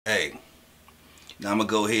Hey, now I'm gonna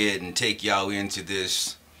go ahead and take y'all into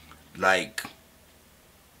this, like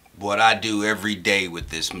what I do every day with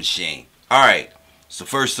this machine. All right. So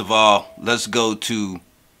first of all, let's go to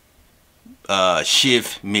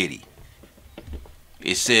Shift MIDI.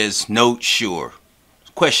 It says note sure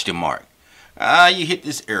question mark. You hit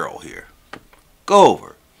this arrow here. Go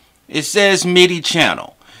over. It says MIDI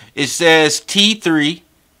channel. It says T3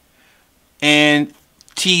 and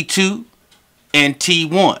T2 and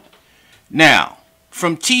T1. Now,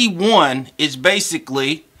 from T1 is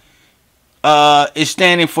basically is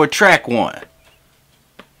standing for track 1.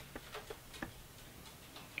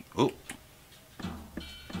 Oop.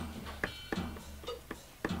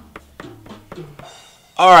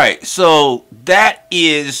 All right, so that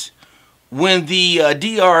is when the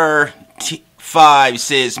DR5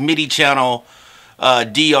 says MIDI channel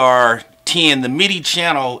DR10. The MIDI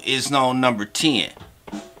channel is on number 10.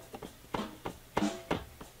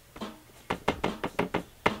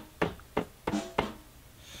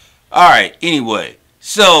 All right. Anyway,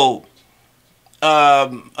 so a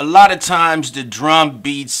lot of times the drum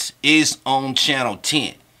beats is on channel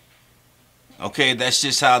 10. Okay, that's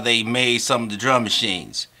just how they made some of the drum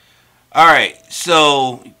machines. All right,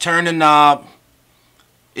 so turn the knob.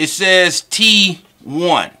 It says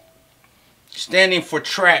T1, standing for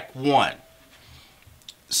track 1.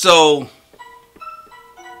 So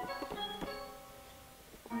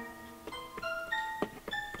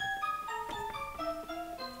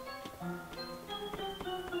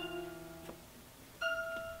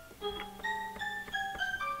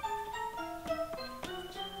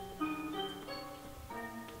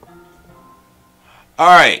all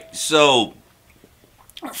right, so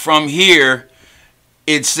from here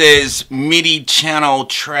it says MIDI channel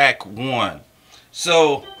track 1.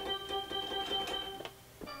 So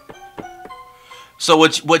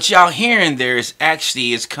what y'all hearing there is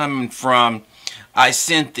actually is coming from, I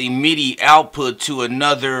sent the MIDI output to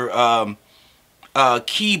another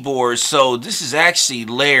keyboard, so this is actually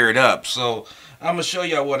layered up. So I'm gonna show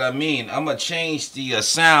y'all what I mean. I'm gonna change the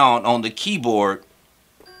sound on the keyboard.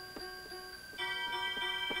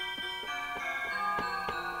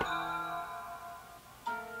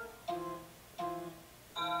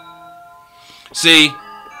 See,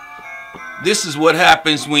 this is what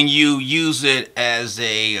happens when you use it as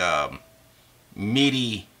a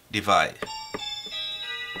MIDI device.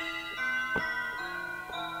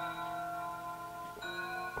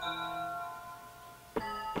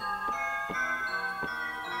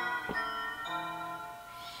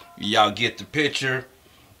 Y'all get the picture.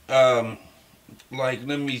 Like,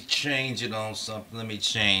 let me change it on something. Let me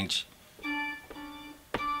change.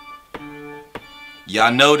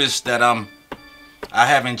 Y'all notice that I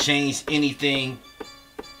haven't changed anything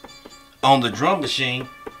on the drum machine.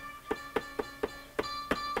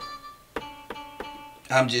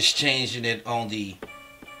 I'm just changing it on the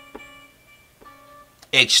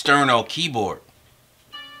external keyboard.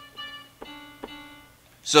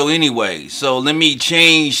 So anyway, so let me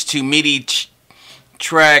change to MIDI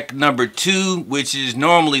track number 2, which is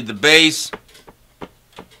normally the bass.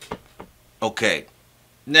 Okay,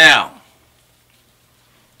 now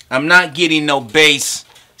I'm not getting no bass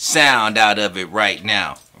sound out of it right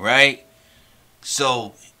now, right?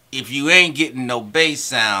 So if you ain't getting no bass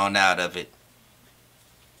sound out of it,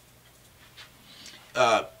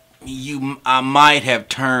 I might have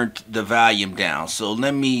turned the volume down. So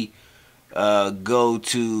let me go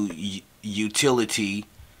to utility,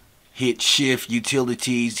 hit shift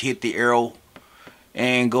utilities, hit the arrow,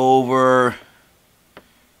 and go over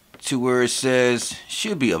to where it says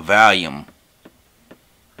should be a volume.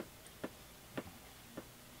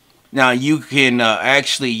 Now you can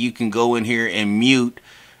actually you can go in here and mute,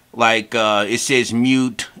 like it says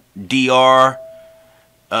mute DR,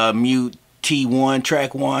 mute T1,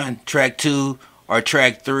 track 1, track 2, or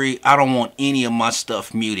track 3. I don't want any of my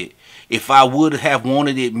stuff muted. If I would have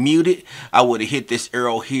wanted it muted, I would have hit this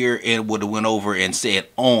arrow here and would have went over and said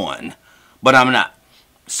on, but I'm not.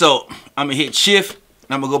 So I'm gonna hit shift.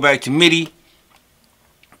 I'm gonna go back to MIDI,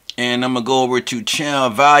 and I'm gonna go over to channel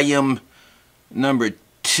volume number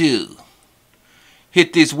 2.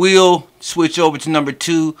 Hit this wheel, switch over to number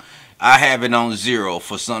 2. I have it on 0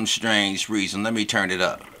 for some strange reason. Let me turn it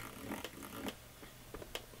up.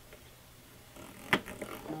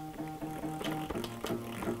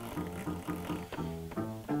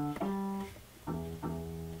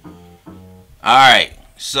 Alright,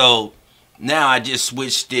 so now I just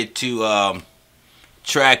switched it to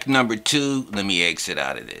track number 2. Let me exit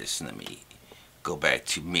out of this. Let me go back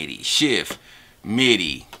to MIDI. Shift,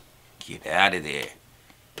 MIDI. Get out of there.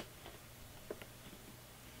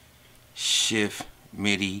 Shift,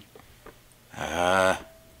 MIDI. All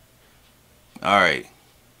right.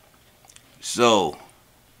 So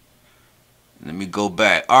let me go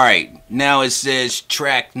back. All right. Now it says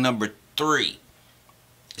track number 3.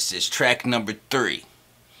 It says track number 3.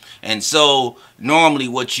 And so normally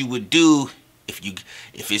what you would do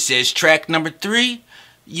if it says track number 3,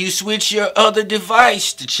 you switch your other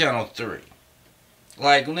device to channel 3.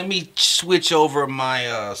 Like, let me switch over my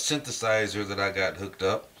synthesizer that I got hooked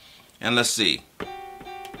up, and let's see.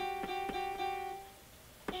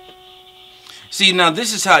 See, now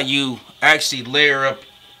this is how you actually layer up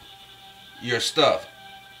your stuff.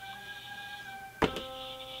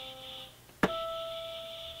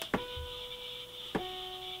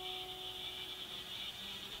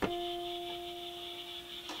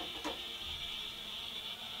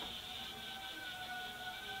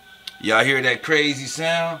 Y'all hear that crazy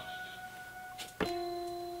sound?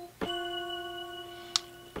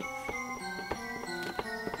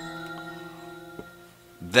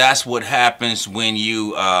 That's what happens when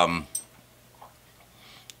you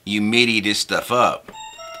MIDI this stuff up.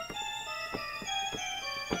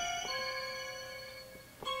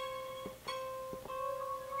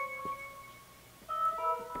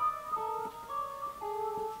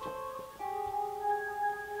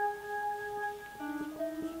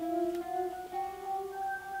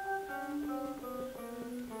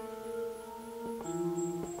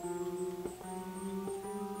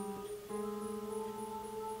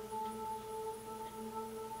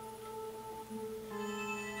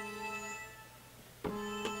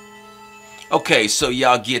 Okay, so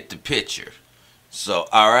y'all get the picture. So,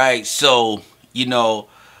 alright, so, you know,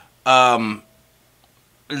 let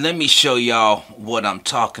me show y'all what I'm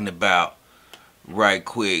talking about right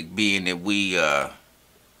quick, being that we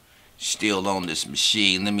still on this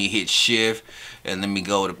machine. Let me hit shift and let me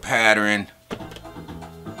go to pattern.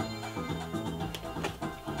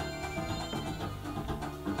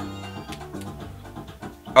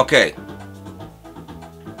 Okay.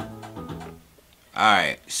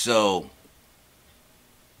 Alright, so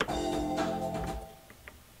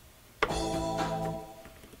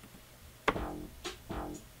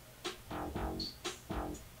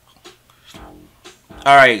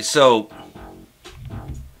alright, so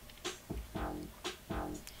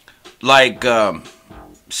like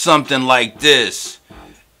something like this,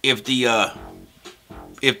 if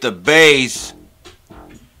the bass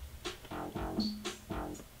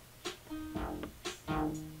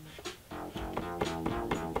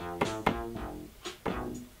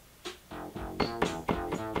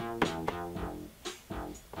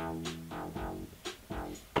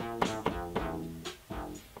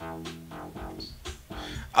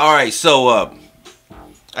alright, so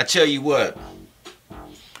I tell you what.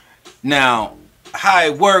 Now, how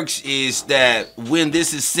it works is that when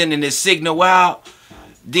this is sending this signal out,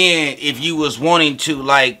 then if you was wanting to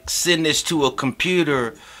like send this to a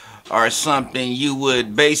computer or something, you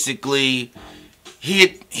would basically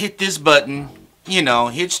hit this button, you know,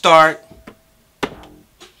 hit start,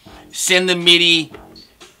 send the MIDI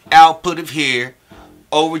output of here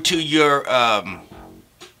over to your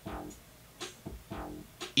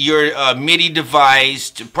MIDI device,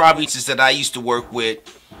 to probably that I used to work with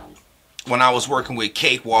when I was working with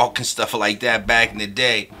Cakewalk and stuff like that back in the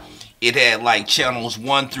day. It had like channels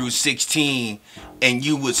 1 through 16, and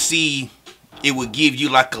you would see it would give you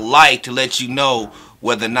like a light to let you know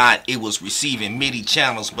whether or not it was receiving MIDI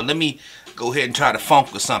channels. But let me go ahead and try to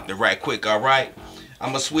funk with something right quick. All right, I'm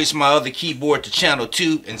gonna switch my other keyboard to channel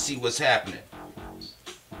 2 and see what's happening.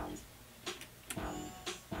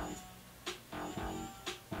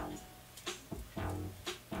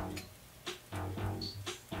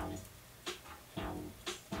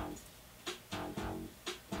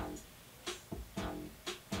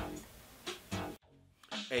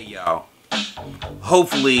 Hey y'all,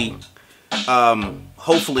 hopefully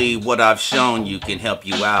what I've shown you can help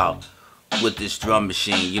you out with this drum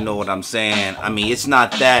machine. You know what I'm saying? I mean, it's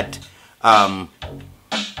not that hard.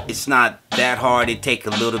 It takes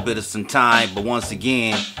a little bit of some time, but once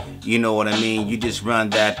again, you know what I mean, you just run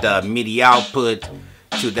that MIDI output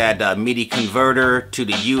to that MIDI converter to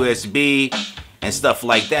the USB and stuff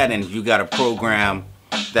like that, and if you got a program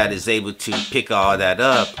that is able to pick all that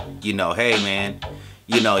up, you know, hey man,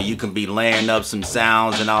 you know, you can be layering up some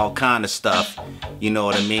sounds and all kind of stuff. You know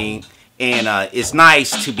what I mean? And it's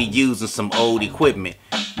nice to be using some old equipment.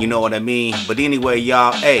 You know what I mean? But anyway,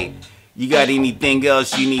 y'all, hey, you got anything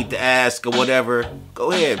else you need to ask or whatever,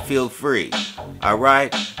 go ahead, feel free. All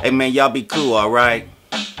right? Hey, man, y'all be cool, all right?